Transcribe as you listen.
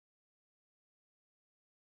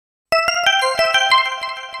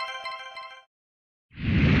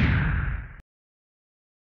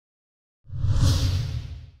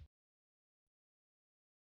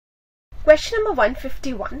Question number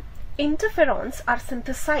 151. Interferons are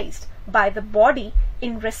synthesized by the body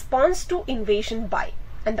in response to invasion by,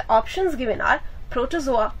 and the options given are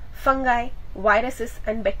protozoa, fungi, viruses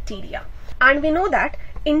and bacteria. And we know that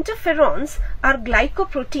interferons are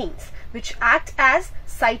glycoproteins which act as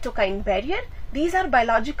cytokine barrier. These are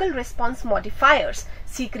biological response modifiers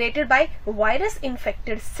secreted by virus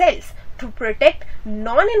infected cells to protect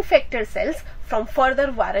non-infected cells from further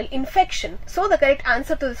viral infection. So the correct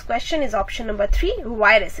answer to this question is option number 3,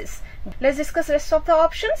 viruses. Let's discuss the rest of the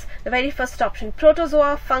options. The very first option,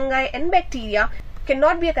 protozoa, fungi and bacteria,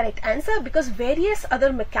 cannot be a correct answer because various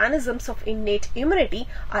other mechanisms of innate immunity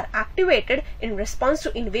are activated in response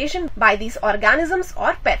to invasion by these organisms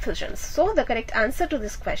or pathogens. So the correct answer to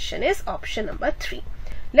this question is option number 3.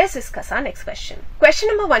 Let's discuss our next question. Question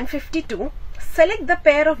number 152. Select the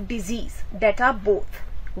pair of disease that are both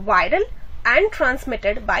viral and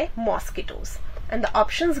transmitted by mosquitoes. And the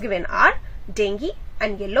options given are dengue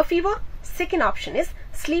and yellow fever. Second option is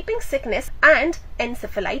sleeping sickness and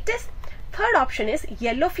encephalitis. Third option is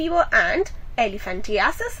yellow fever and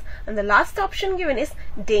elephantiasis, and the last option given is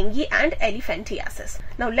dengue and elephantiasis.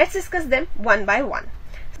 Now let's discuss them one by one.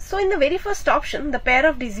 So in the very first option, the pair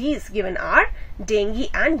of disease given are dengue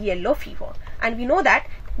and yellow fever, and we know that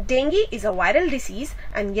dengue is a viral disease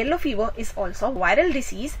and yellow fever is also a viral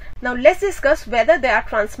disease. Now let's discuss whether they are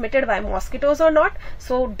transmitted by mosquitoes or not.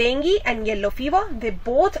 So dengue and yellow fever, they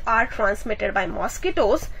both are transmitted by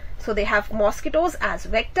mosquitoes. So they have mosquitoes as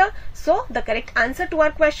vector. So the correct answer to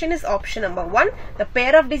our question is option number 1. The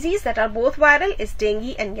pair of disease that are both viral is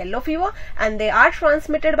dengue and yellow fever, and they are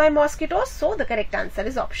transmitted by mosquitoes. So the correct answer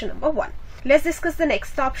is option number 1. Let's discuss the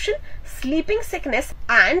next option, sleeping sickness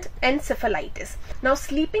and encephalitis. Now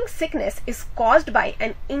sleeping sickness is caused by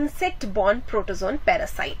an insect-borne protozoan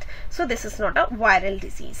parasite. So this is not a viral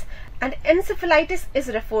disease. And encephalitis is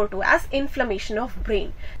referred to as inflammation of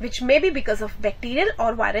brain, which may be because of bacterial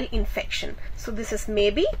or viral infection. So this is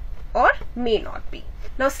maybe or may not be.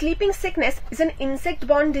 Now sleeping sickness is an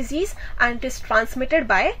insect-borne disease and it is transmitted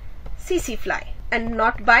by tsetse fly and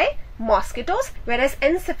not by mosquitoes, whereas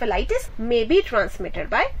encephalitis may be transmitted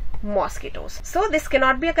by mosquitoes. So this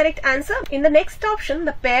cannot be a correct answer. In the next option,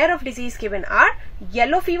 the pair of disease given are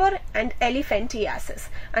yellow fever and elephantiasis,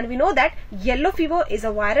 and we know that yellow fever is a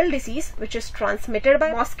viral disease which is transmitted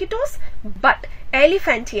by mosquitoes, but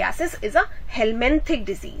elephantiasis is a helminthic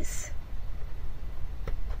disease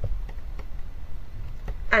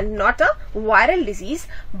and not a viral disease,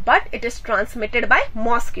 but it is transmitted by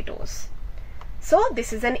mosquitoes. So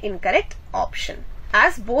this is an incorrect option,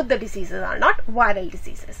 as both the diseases are not viral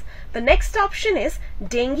diseases. The next option is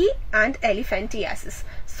dengue and elephantiasis.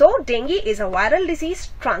 So dengue is a viral disease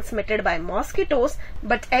transmitted by mosquitoes,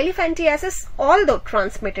 but elephantiasis, although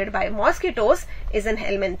transmitted by mosquitoes, is an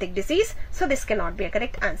helminthic disease. So this cannot be a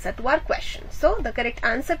correct answer to our question. So the correct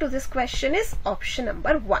answer to this question is option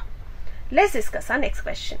number 1. Let's discuss our next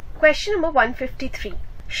question. Question number 153.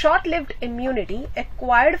 Short-lived immunity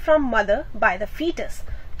acquired from mother by the fetus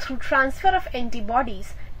through transfer of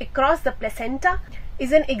antibodies across the placenta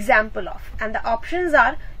is an example of, and the options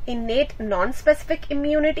are innate non-specific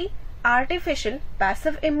immunity, artificial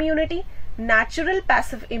passive immunity, natural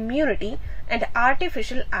passive immunity and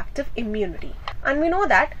artificial active immunity. And we know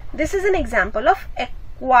that this is an example of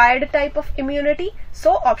acquired type of immunity.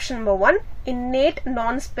 So option number 1, innate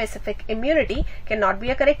non-specific immunity, cannot be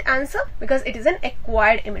a correct answer because it is an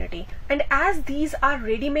acquired immunity. And as these are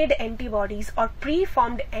ready-made antibodies or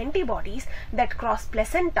pre-formed antibodies that cross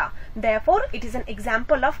placenta, therefore it is an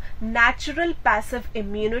example of natural passive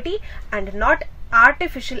immunity and not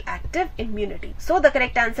artificial active immunity. So the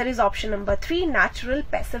correct answer is option number 3, natural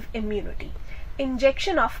passive immunity.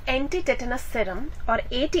 Injection of anti-tetanus serum or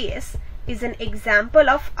ATS is an example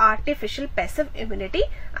of artificial passive immunity,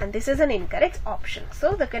 and this is an incorrect option.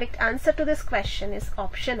 So the correct answer to this question is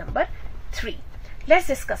option number 3. Let's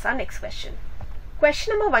discuss our next question.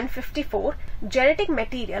 Question number 154. Genetic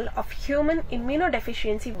material of human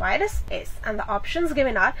immunodeficiency virus is, and the options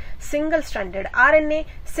given are single-stranded RNA,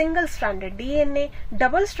 single-stranded DNA,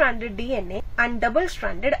 double-stranded DNA and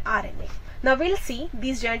double-stranded RNA. Now we'll see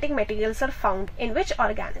these genetic materials are found in which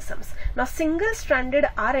organisms. Now single-stranded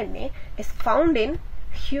RNA is found in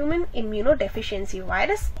human immunodeficiency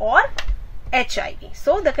virus or HIV.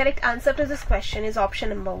 So the correct answer to this question is option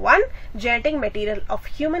number 1. Genetic material of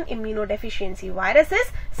human immunodeficiency virus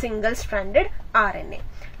is single-stranded RNA.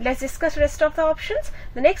 Let's discuss the rest of the options.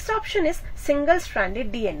 The next option is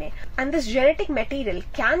single-stranded DNA, and this genetic material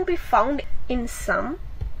can be found in some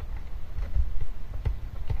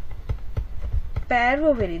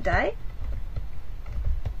parvoviridae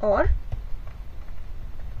or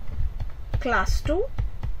class 2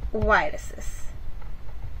 viruses.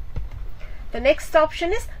 The next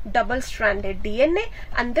option is double-stranded DNA,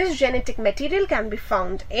 and this genetic material can be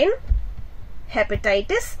found in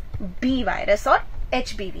hepatitis B virus or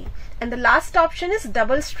HBV. And the last option is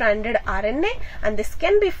double-stranded RNA, and this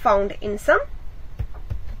can be found in some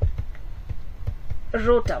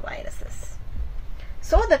rotaviruses.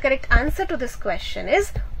 So the correct answer to this question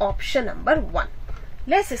is option number 1.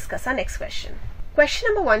 Let's discuss our next question. Question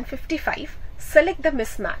number 155. Select the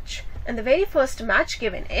mismatch. And the very first match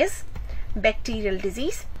given is bacterial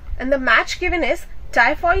disease, and the match given is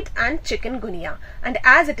typhoid and chikungunya, and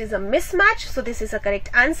as it is a mismatch, so this is a correct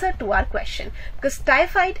answer to our question, because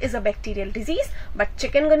typhoid is a bacterial disease but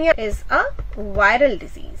chikungunya is a viral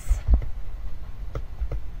disease.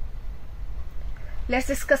 Let's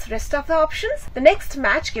discuss rest of the options. The next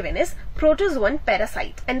match given is protozoan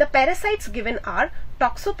parasite, and the parasites given are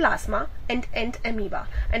Toxoplasma and amoeba,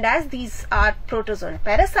 and as these are protozoan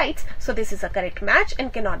parasites, so this is a correct match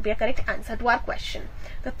and cannot be a correct answer to our question.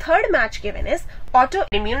 The third match given is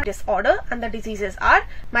autoimmune disorder, and the diseases are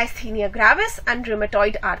myasthenia gravis and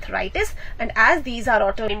rheumatoid arthritis, and as these are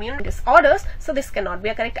autoimmune disorders, so this cannot be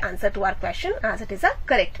a correct answer to our question as it is a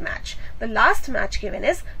correct match. The last match given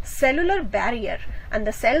is cellular barrier, and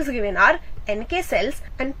the cells given are NK cells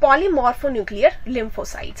and polymorphonuclear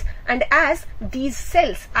lymphocytes, and as these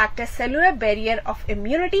cells act as cellular barrier of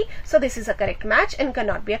immunity, so this is a correct match and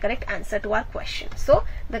cannot be a correct answer to our question. So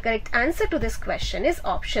the correct answer to this question is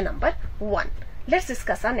option number 1. Let's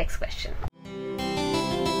discuss our next question.